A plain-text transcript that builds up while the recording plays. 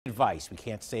advice. We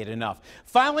can't say it enough.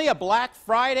 Finally, a Black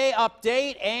Friday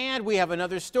update, and we have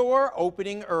another store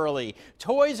opening early.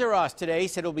 Toys R Us today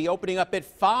said it'll be opening up at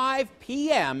 5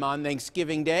 p.m. on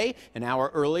Thanksgiving Day, an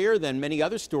hour earlier than many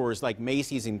other stores like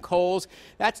Macy's and Kohl's.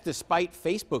 That's despite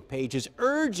Facebook pages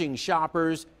urging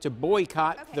shoppers to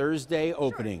boycott Thursday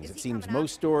openings. It seems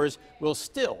most stores will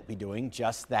still be doing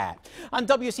just that. On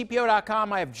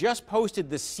WCPO.com, I have just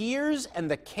posted the Sears and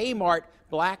the Kmart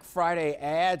Black Friday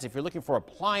ads. If you're looking for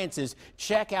appliances,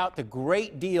 check out the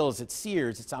great deals at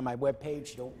Sears. It's on my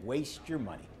webpage. Don't waste your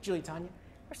money. Julie, Tanya?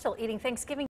 We're still eating Thanksgiving.